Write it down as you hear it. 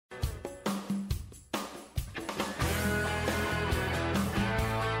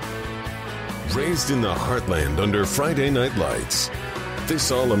Raised in the heartland under Friday night lights,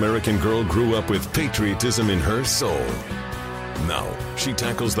 this all-American girl grew up with patriotism in her soul. Now, she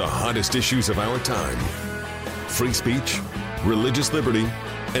tackles the hottest issues of our time: free speech, religious liberty,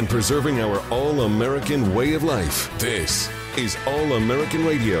 and preserving our all-American way of life. This is All-American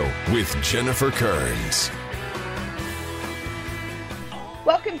Radio with Jennifer Kearns.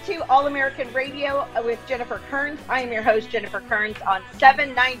 Welcome to All-American Radio with Jennifer Kearns. I am your host, Jennifer Kearns, on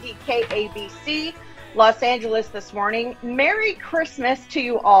 790 KABC, Los Angeles this morning. Merry Christmas to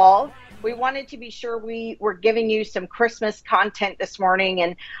you all. We wanted to be sure we were giving you some Christmas content this morning.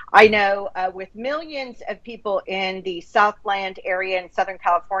 And I know with millions of people in the Southland area in Southern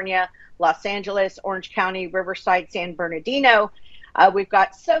California, Los Angeles, Orange County, Riverside, San Bernardino, we've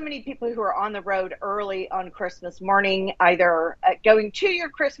got so many people who are on the road early on Christmas morning, either going to your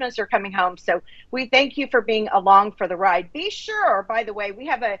Christmas or coming home. So we thank you for being along for the ride. Be sure, by the way, we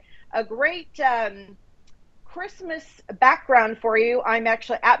have a great Christmas background for you. I'm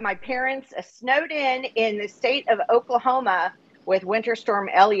actually at my parents', snowed in the state of Oklahoma with Winter Storm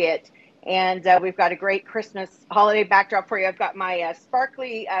Elliott. And we've got a great Christmas holiday backdrop for you. I've got my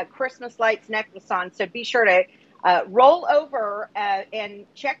sparkly Christmas lights necklace on. So be sure to roll over and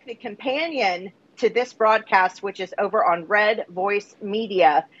check the companion to this broadcast, which is over on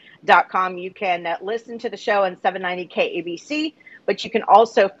redvoicemedia.com. You can listen to the show on 790 KABC, but you can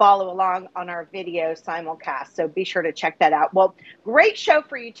also follow along on our video simulcast. So be sure to check that out. Well, great show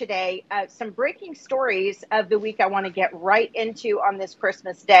for you today. Some breaking stories of the week I want to get right into on this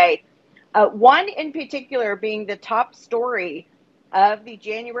Christmas day. One in particular being the top story of the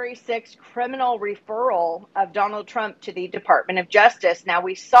January 6th criminal referral of Donald Trump to the Department of Justice. Now,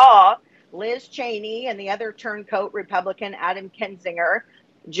 we saw Liz Cheney and the other turncoat Republican Adam Kinzinger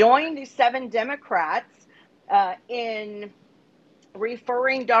join the 7 Democrats in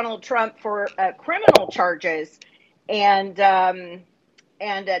referring Donald Trump for criminal charges and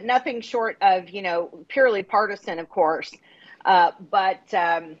nothing short of, purely partisan, of course.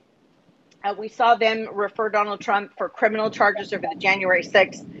 We saw them refer Donald Trump for criminal charges over the January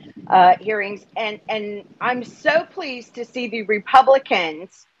 6th hearings. And I'm so pleased to see the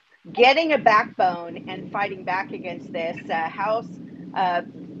Republicans getting a backbone and fighting back against this. House,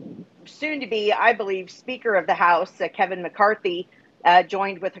 soon to be, I believe, Speaker of the House, Kevin McCarthy,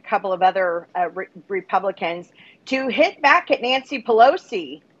 joined with a couple of other Republicans to hit back at Nancy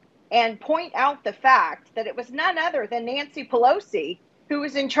Pelosi and point out the fact that it was none other than Nancy Pelosi who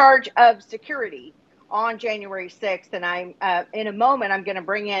was in charge of security on January 6th. And in a moment, I'm going to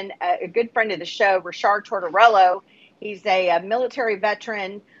bring in a good friend of the show, Richard Tortorello. He's a military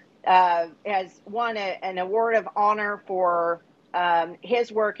veteran, has won an award of honor for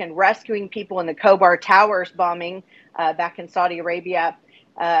his work in rescuing people in the Khobar Towers bombing back in Saudi Arabia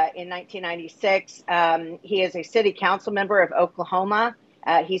in 1996. He is a city council member of Oklahoma.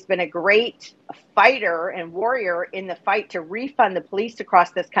 He's been a great fighter and warrior in the fight to refund the police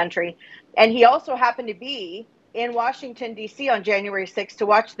across this country. And he also happened to be in Washington, D.C. on January 6th to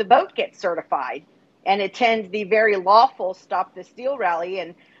watch the vote get certified and attend the very lawful Stop the Steal rally.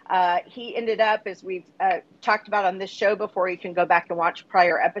 And he ended up, as we've talked about on this show before, you can go back and watch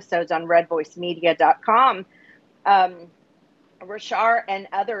prior episodes on redvoicemedia.com. Richard and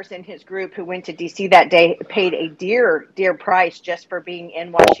others in his group who went to D.C. that day paid a dear, dear price just for being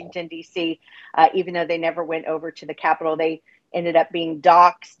in Washington, D.C., even though they never went over to the Capitol. They ended up being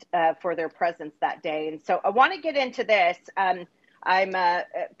doxxed for their presence that day. And so I want to get into this. I'm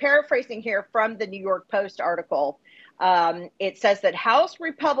paraphrasing here from the New York Post article. It says that House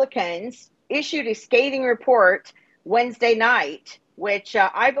Republicans issued a scathing report Wednesday night, which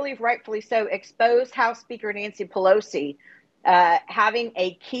I believe rightfully so exposed House Speaker Nancy Pelosi having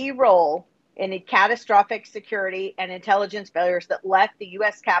a key role in the catastrophic security and intelligence failures that left the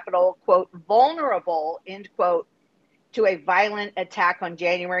U.S. Capitol, quote, vulnerable, end quote, to a violent attack on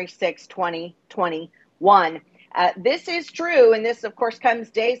January 6, 2021. This is true, and this, of course, comes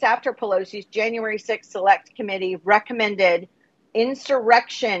days after Pelosi's January 6 Select Committee recommended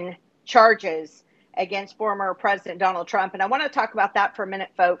insurrection charges against former President Donald Trump. And I want to talk about that for a minute,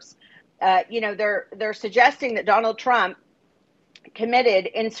 folks. They're suggesting that Donald Trump committed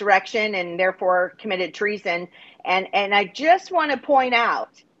insurrection and therefore committed treason. And I just want to point out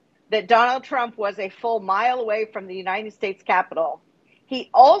that Donald Trump was a full mile away from the United States Capitol.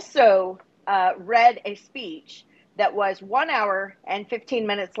 He also read a speech that was 1 hour and 15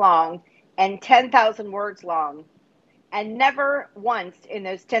 minutes long and 10,000 words long. And never once in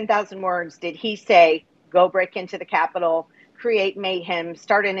those 10,000 words did he say, go break into the Capitol, create mayhem,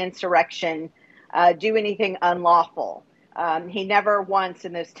 start an insurrection, do anything unlawful. He never once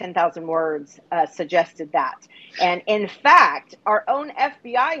in those 10,000 words suggested that. And in fact, our own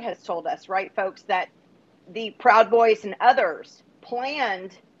FBI has told us, right, folks, that the Proud Boys and others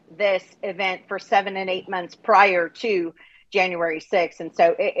planned this event for 7 and 8 months prior to January 6th. And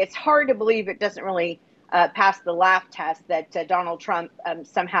so it's hard to believe it doesn't really pass the laugh test that Donald Trump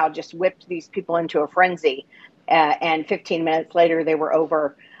somehow just whipped these people into a frenzy. And 15 minutes later, they were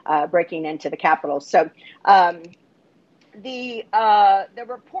over breaking into the Capitol. So the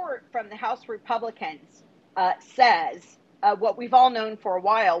report from the House Republicans says what we've all known for a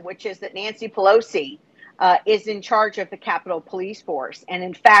while, which is that Nancy Pelosi is in charge of the Capitol Police Force. And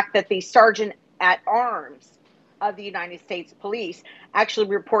in fact, that the Sergeant at Arms of the United States Police actually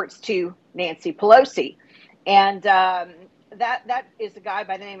reports to Nancy Pelosi. And that is a guy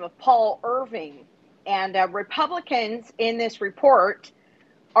by the name of Paul Irving. And Republicans in this report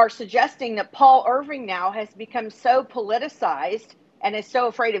are suggesting that Paul Irving now has become so politicized and is so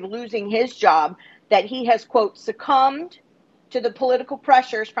afraid of losing his job that he has, quote, succumbed to the political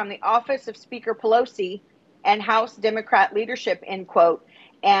pressures from the office of Speaker Pelosi and House Democrat leadership, end quote,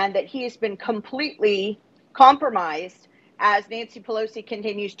 and that he has been completely compromised as Nancy Pelosi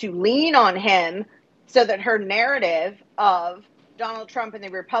continues to lean on him so that her narrative of Donald Trump and the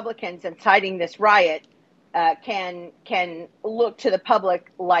Republicans inciting this riot can look to the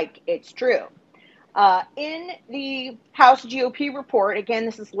public like it's true. In the House GOP report, again,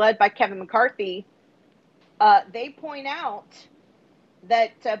 this is led by Kevin McCarthy, they point out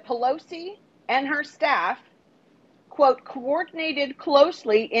that Pelosi and her staff, quote, coordinated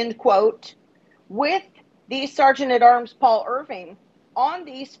closely, end quote, with the Sergeant at Arms Paul Irving on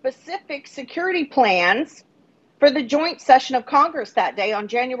the specific security plans for the joint session of Congress that day on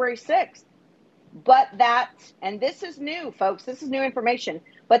January 6th. But that, and this is new, folks, this is new information,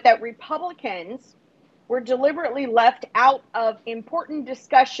 but that Republicans were deliberately left out of important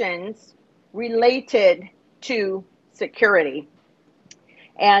discussions related to security.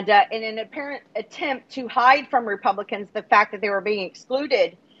 And in an apparent attempt to hide from Republicans the fact that they were being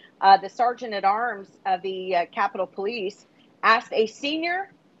excluded, the Sergeant at Arms of the Capitol Police asked a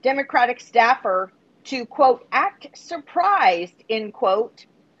senior Democratic staffer to, quote, act surprised, end quote,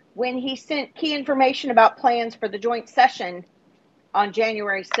 when he sent key information about plans for the joint session on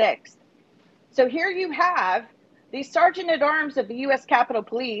January 6th. So here you have the Sergeant at Arms of the U.S. Capitol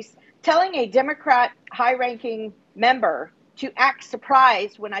Police telling a Democrat high-ranking member to act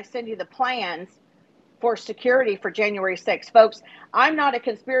surprised when I send you the plans for security for January 6th. Folks, I'm not a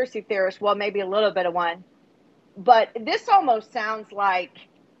conspiracy theorist, well, maybe a little bit of one, but this almost sounds like,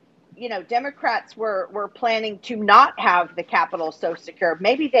 you know, Democrats were planning to not have the Capitol so secure.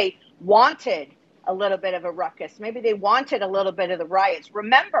 Maybe they wanted a little bit of a ruckus. Maybe they wanted a little bit of the riots.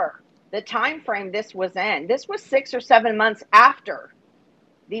 Remember the time frame this was in. This was 6 or 7 months after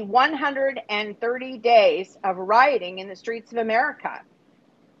the 130 days of rioting in the streets of America.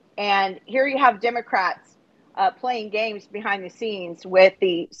 And here you have Democrats playing games behind the scenes with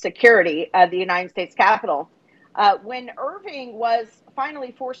the security of the United States Capitol. When Irving was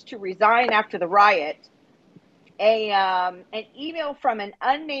finally forced to resign after the riot, an email from an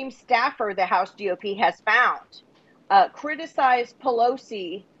unnamed staffer the House GOP has found criticized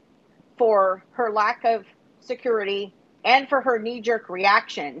Pelosi for her lack of security and for her knee-jerk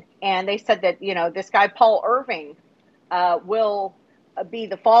reaction. And they said that, you know, this guy, Paul Irving, will be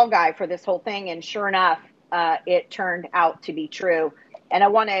the fall guy for this whole thing. And sure enough, it turned out to be true. And I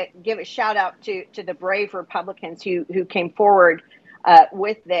want to give a shout out to the brave Republicans who came forward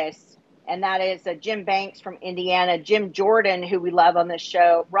with this. And that is Jim Banks from Indiana, Jim Jordan, who we love on this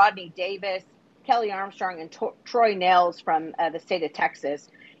show, Rodney Davis, Kelly Armstrong, and Troy Nels from the state of Texas.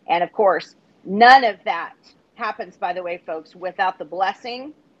 And of course, none of that happens, by the way, folks, without the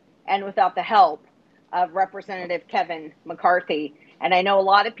blessing and without the help of Representative Kevin McCarthy. And I know a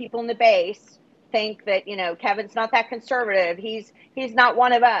lot of people in the base think that, you know, Kevin's not that conservative. He's not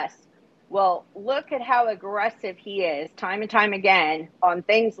one of us. Well, look at how aggressive he is time and time again on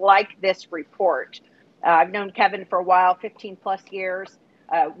things like this report. I've known Kevin for a while, 15 plus years,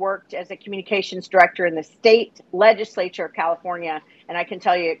 worked as a communications director in the state legislature of California. And I can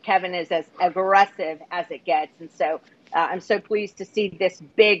tell you, Kevin is as aggressive as it gets. And so I'm so pleased to see this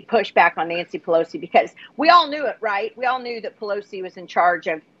big pushback on Nancy Pelosi, because we all knew it, right? We all knew that Pelosi was in charge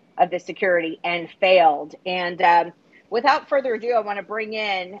of the security and failed. And without further ado, I want to bring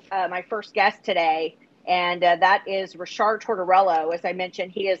in my first guest today, and that is Rashard Tortorello. As I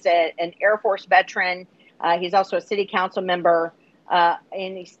mentioned, he is an Air Force veteran. He's also a city council member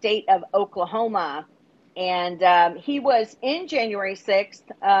in the state of Oklahoma. And he was in January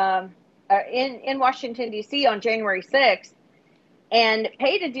 6th in Washington, D.C. on January 6th and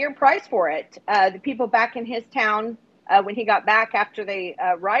paid a dear price for it. The people back in his town, when he got back after the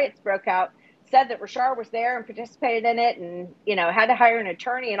riots broke out, said that Rashar was there and participated in it and, had to hire an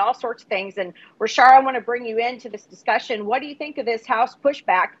attorney and all sorts of things. And Rashar, I want to bring you into this discussion. What do you think of this House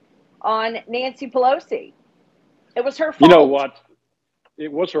pushback on Nancy Pelosi? It was her fault. You know what?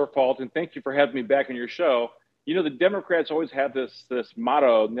 It was her fault. And thank you for having me back on your show. The Democrats always have this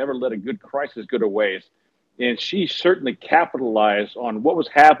motto, never let a good crisis go to waste. And she certainly capitalized on what was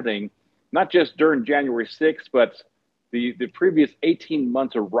happening, not just during January 6th, but the previous 18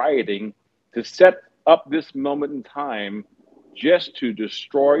 months of rioting to set up this moment in time just to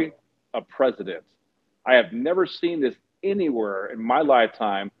destroy a president. I have never seen this anywhere in my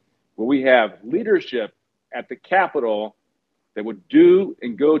lifetime where we have leadership at the Capitol that would do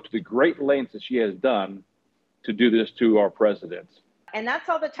and go to the great lengths that she has done to do this to our president. And that's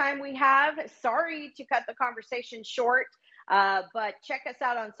all the time we have. Sorry to cut the conversation short, but check us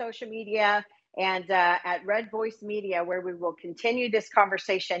out on social media and at Red Voice Media, where we will continue this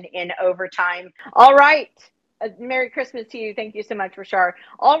conversation in overtime. All right. Merry Christmas to you. Thank you so much, Rashar.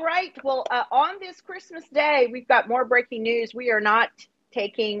 All right. Well, on this Christmas Day, we've got more breaking news. We are not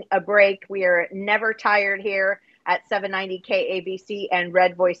taking a break. We are never tired here at 790 KABC and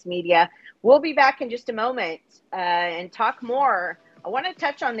Red Voice Media. We'll be back in just a moment and talk more. I want to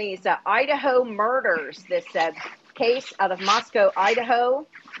touch on these Idaho murders, this case out of Moscow, Idaho,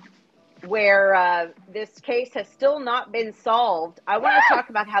 where this case has still not been solved. I want to talk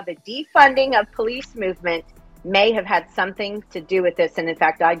about how the defunding of police movement may have had something to do with this. And in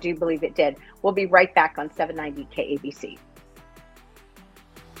fact, I do believe it did. We'll be right back on 790 KABC.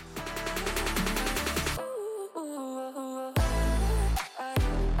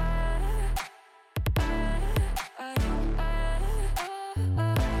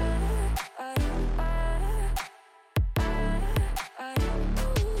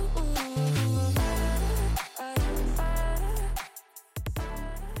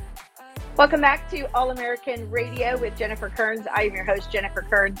 Welcome back to All American Radio with Jennifer Kearns. I am your host, Jennifer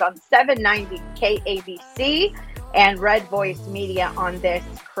Kearns, on 790 KABC and Red Voice Media on this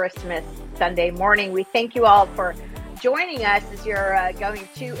Christmas Sunday morning. We thank you all for joining us as you're going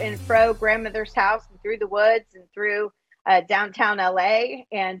to and fro grandmother's house and through the woods and through downtown LA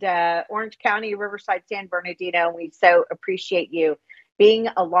and Orange County, Riverside, San Bernardino. We so appreciate you being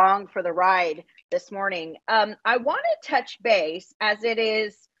along for the ride this morning. I want to touch base, as it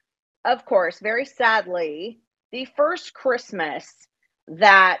is, of course, very sadly, the first Christmas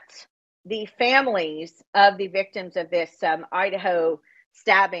that the families of the victims of this Idaho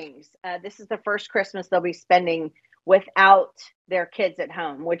stabbings, this is the first Christmas they'll be spending without their kids at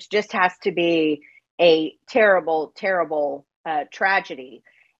home, which just has to be a terrible, terrible tragedy.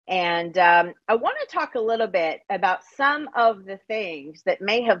 And I want to talk a little bit about some of the things that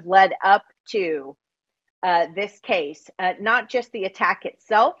may have led up to this case, not just the attack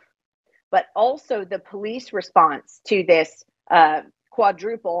itself, but also the police response to this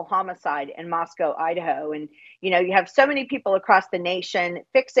quadruple homicide in Moscow, Idaho. And, you have so many people across the nation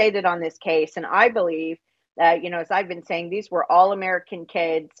fixated on this case. And I believe, as I've been saying, these were all American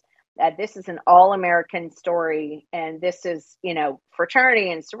kids. This is an all American story. And this is,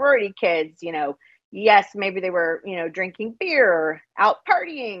 fraternity and sorority kids, yes, maybe they were, drinking beer, out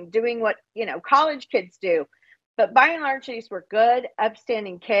partying, doing what, college kids do. But by and large, these were good,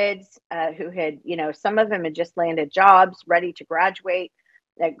 upstanding kids who had, some of them had just landed jobs, ready to graduate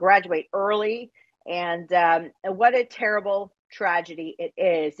early. And what a terrible tragedy it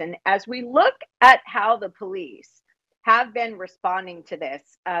is. And as we look at how the police have been responding to this,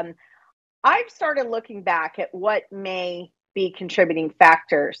 I've started looking back at what may be contributing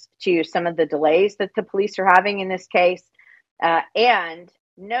factors to some of the delays that the police are having in this case. And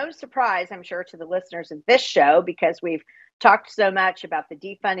no surprise, I'm sure, to the listeners of this show, because we've talked so much about the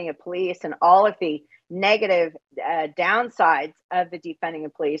defunding of police and all of the negative downsides of the defunding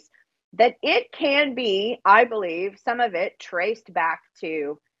of police, that it can be, I believe, some of it traced back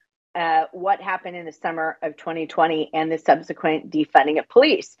to what happened in the summer of 2020 and the subsequent defunding of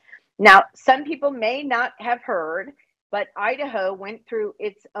police. Now, some people may not have heard, but Idaho went through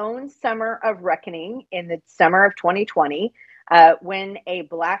its own summer of reckoning in the summer of 2020. When a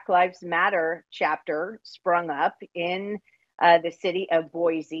Black Lives Matter chapter sprung up in the city of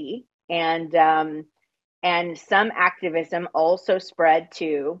Boise, and some activism also spread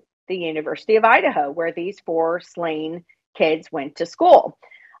to the University of Idaho, where these 4 slain kids went to school.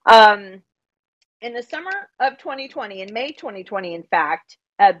 In the summer of 2020, in May 2020, in fact,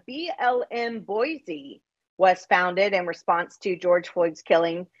 BLM Boise was founded in response to George Floyd's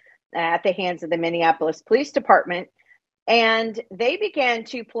killing. at the hands of the Minneapolis Police Department. And they began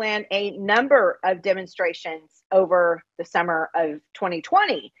to plan a number of demonstrations over the summer of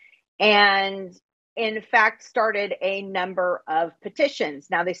 2020. And in fact, started a number of petitions.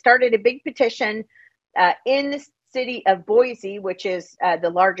 Now, they started a big petition in the city of Boise, which is the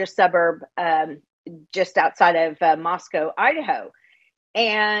largest suburb just outside of Moscow, Idaho.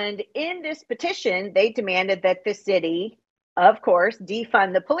 And in this petition, they demanded that the city, of course,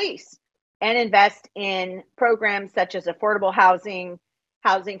 defund the police and invest in programs such as affordable housing,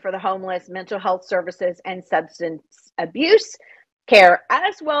 housing for the homeless, mental health services, and substance abuse care,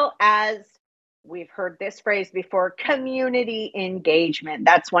 as well as, we've heard this phrase before, community engagement.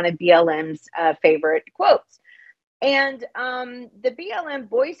 That's one of BLM's favorite quotes. And the BLM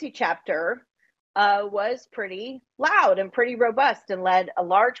Boise chapter was pretty loud and pretty robust and led a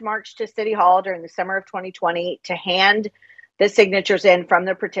large march to City Hall during the summer of 2020 to hand the signatures in from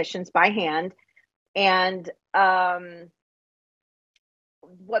the petitions by hand. And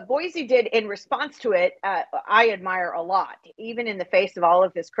what Boise did in response to it, I admire a lot. Even in the face of all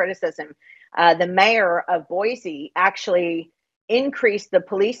of this criticism, the mayor of Boise actually increased the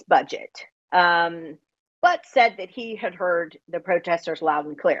police budget, but said that he had heard the protesters loud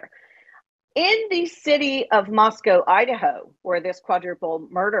and clear. In the city of Moscow, Idaho, where this quadruple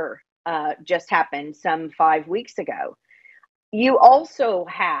murder just happened some 5 weeks ago, you also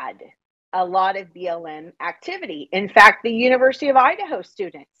had a lot of BLM activity. In fact, the University of Idaho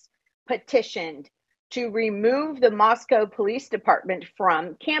students petitioned to remove the Moscow Police Department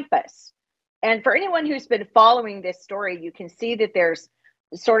from campus. And for anyone who's been following this story, you can see that there's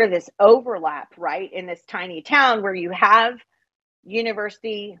sort of this overlap, right, in this tiny town where you have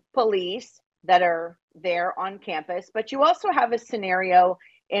university police that are there on campus, but you also have a scenario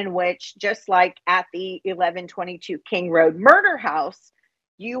in which, just like at the 1122 King Road murder house,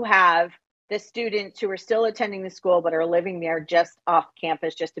 you have the students who are still attending the school but are living there just off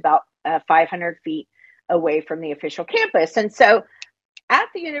campus, just about 500 feet away from the official campus. And so at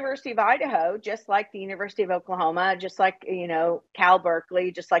the University of Idaho, just like the University of Oklahoma, just like, Cal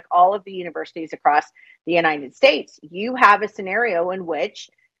Berkeley, just like all of the universities across the United States, you have a scenario in which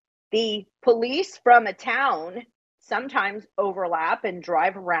the police from a town sometimes overlap and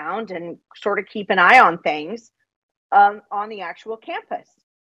drive around and sort of keep an eye on things on the actual campus.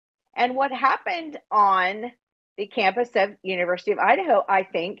 And what happened on the campus of University of Idaho, I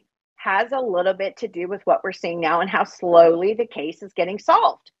think, has a little bit to do with what we're seeing now and how slowly the case is getting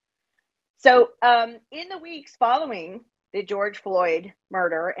solved. So in the weeks following the George Floyd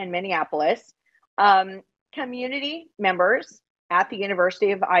murder in Minneapolis, community members at the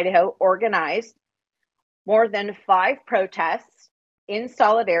University of Idaho organized more than 5 protests in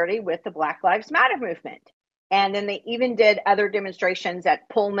solidarity with the Black Lives Matter movement. And then they even did other demonstrations at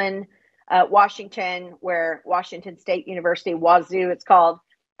Pullman, Washington, where Washington State University, Wazoo, it's called,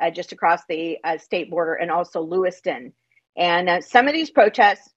 just across the state border, and also Lewiston. And some of these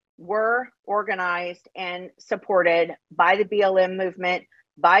protests were organized and supported by the BLM movement,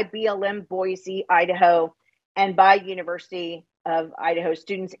 by BLM Boise, Idaho, and by University of Idaho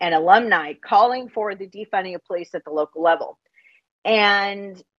students and alumni calling for the defunding of police at the local level.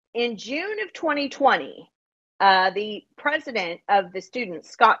 And in June of 2020, the president of the students,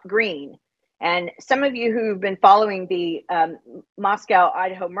 Scott Green, and some of you who've been following the Moscow,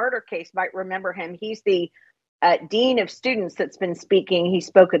 Idaho murder case might remember him. He's the dean of students that's been speaking. He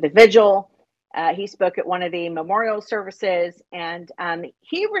spoke at the vigil. He spoke at one of the memorial services, and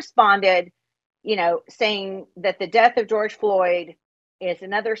he responded, saying that the death of George Floyd is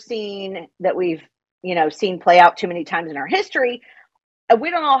another scene that we've, seen play out too many times in our history. We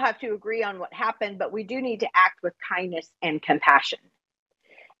don't all have to agree on what happened, but we do need to act with kindness and compassion.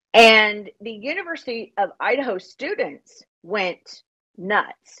 And the University of Idaho students went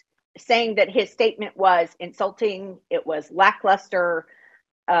nuts, saying that his statement was insulting, it was lackluster,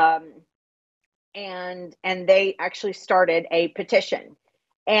 and they actually started a petition.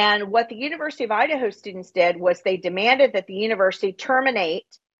 And what the University of Idaho students did was they demanded that the university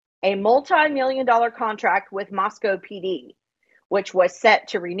terminate a multi-million-dollar contract with Moscow PD, which was set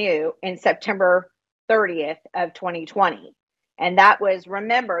to renew in September 30th of 2020. And that was,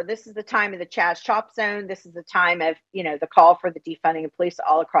 remember, this is the time of the Chaz Chop Zone. This is the time of, the call for the defunding of police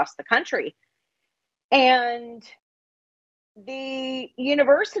all across the country. And the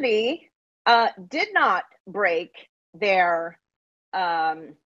university did not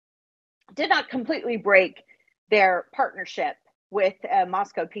completely break their partnership with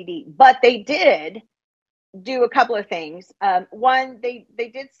Moscow PD, but they did do a couple of things. One, they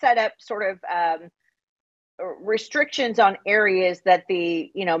did set up sort of restrictions on areas that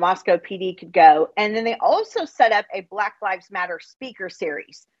the Moscow PD could go. And then they also set up a Black Lives Matter speaker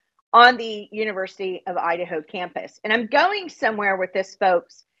series on the University of Idaho campus. And I'm going somewhere with this,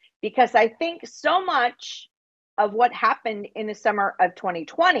 folks, because I think so much of what happened in the summer of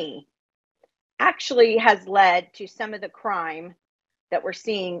 2020 actually has led to some of the crime that we're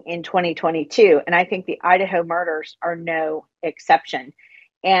seeing in 2022. And I think the Idaho murders are no exception.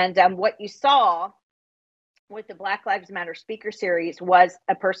 And what you saw with the Black Lives Matter speaker series was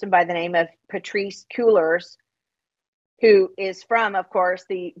a person by the name of Patrisse Cullors, who is from, of course,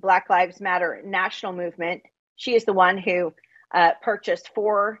 the Black Lives Matter national movement. She is the one who purchased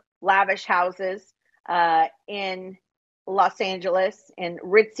 4 lavish houses in Los Angeles, in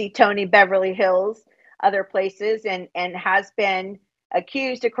ritzy Tony Beverly Hills, other places, and has been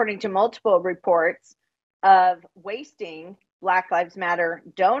accused, according to multiple reports, of wasting Black Lives Matter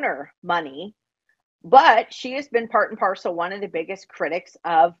donor money. But she has been part and parcel one of the biggest critics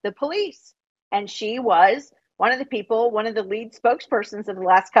of the police. And she was one of the lead spokespersons of the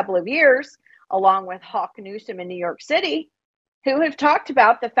last couple of years, along with Hawk Newsom in New York City, who have talked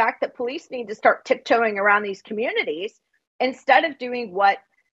about the fact that police need to start tiptoeing around these communities instead of doing what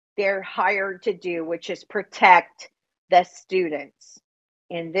they're hired to do, which is protect the students.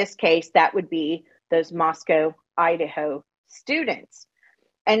 In this case, that would be those Moscow, Idaho students.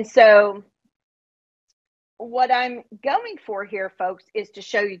 And so what I'm going for here, folks, is to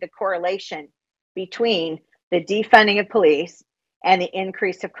show you the correlation between the defunding of police and the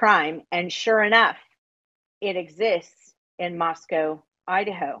increase of crime. And sure enough, it exists in Moscow,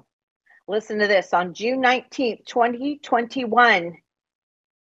 Idaho. Listen to this. On June 19th, 2021,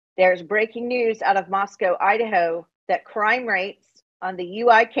 there's breaking news out of Moscow, Idaho, that crime rates on the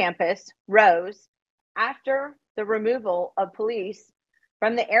UI campus rose after the removal of police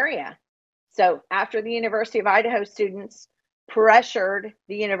from the area. So after the University of Idaho students pressured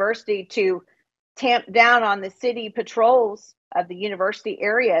the university to tamp down on the city patrols of the university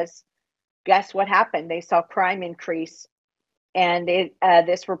areas, guess what happened? They saw crime increase. And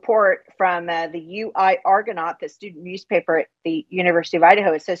this report from the UI Argonaut, the student newspaper at the University of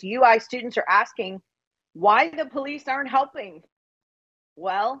Idaho, it says UI students are asking why the police aren't helping.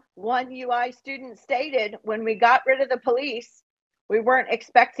 Well, one UI student stated, when we got rid of the police, we weren't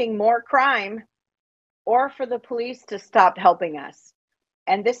expecting more crime or for the police to stop helping us.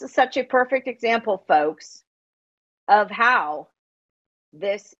 And this is such a perfect example, folks, of how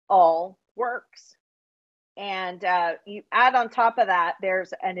this all works. And you add on top of that,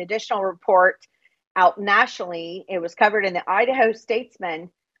 there's an additional report out nationally. It was covered in the Idaho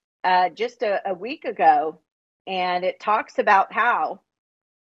Statesman just a week ago. And it talks about how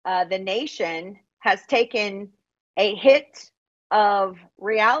the nation has taken a hit of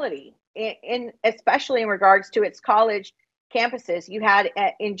reality, especially in regards to its college campuses. You had,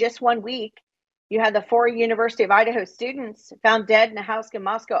 in just 1 week, you had the 4 University of Idaho students found dead in a house in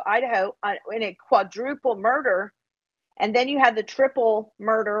Moscow, Idaho, in a quadruple murder. And then you had the triple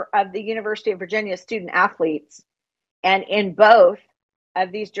murder of the University of Virginia student athletes. And in both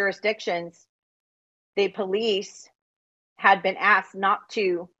of these jurisdictions, the police had been asked not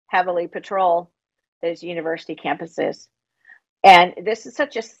to heavily patrol those university campuses. And this is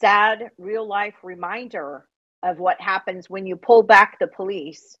such a sad real life reminder of what happens when you pull back the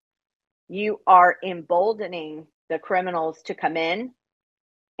police. You are emboldening the criminals to come in.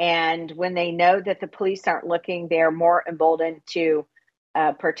 And when they know that the police aren't looking, they're more emboldened to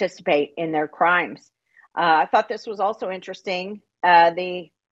participate in their crimes. I thought this was also interesting. The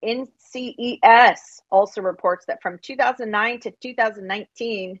NCES also reports that from 2009 to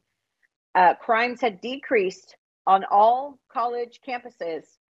 2019, crimes had decreased on all college campuses.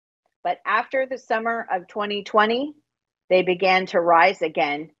 But after the summer of 2020, they began to rise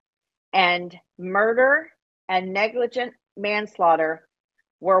again. And murder and negligent manslaughter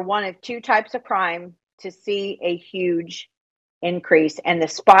were one of 2 types of crime to see a huge increase. And the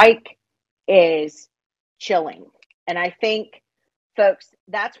spike is chilling. And I think, folks,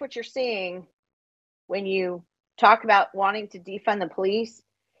 that's what you're seeing when you talk about wanting to defund the police.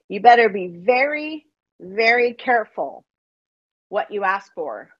 You better be very, very careful what you ask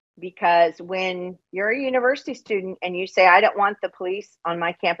for. Because when you're a university student and you say, I don't want the police on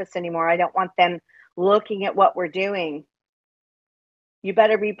my campus anymore, I don't want them looking at what we're doing, you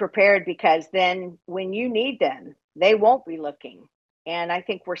better be prepared, because then when you need them, they won't be looking. And I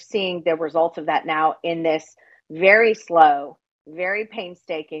think we're seeing the results of that now in this very slow, very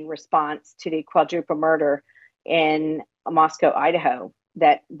painstaking response to the quadruple murder in Moscow, Idaho,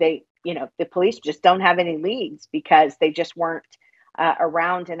 that the police just don't have any leads because they just weren't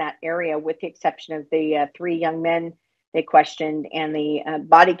around in that area, with the exception of the 3 young men they questioned and the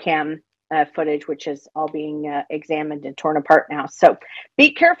body cam footage, which is all being examined and torn apart now. So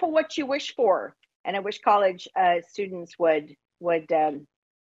be careful what you wish for. And I wish college students would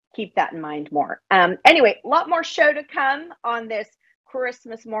keep that in mind more. Anyway, a lot more show to come on this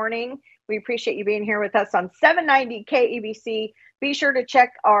Christmas morning. We appreciate you being here with us on 790 KEBC. Be sure to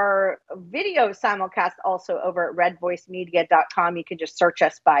check our video simulcast also over at redvoicemedia.com. You can just search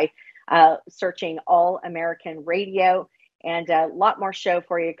us by searching All American Radio, and a lot more show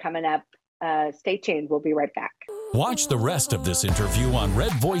for you coming up. Stay tuned. We'll be right back. Watch the rest of this interview on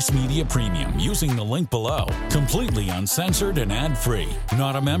Red Voice Media Premium using the link below. Completely uncensored and ad-free.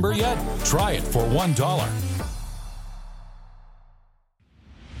 Not a member yet? Try it for $1.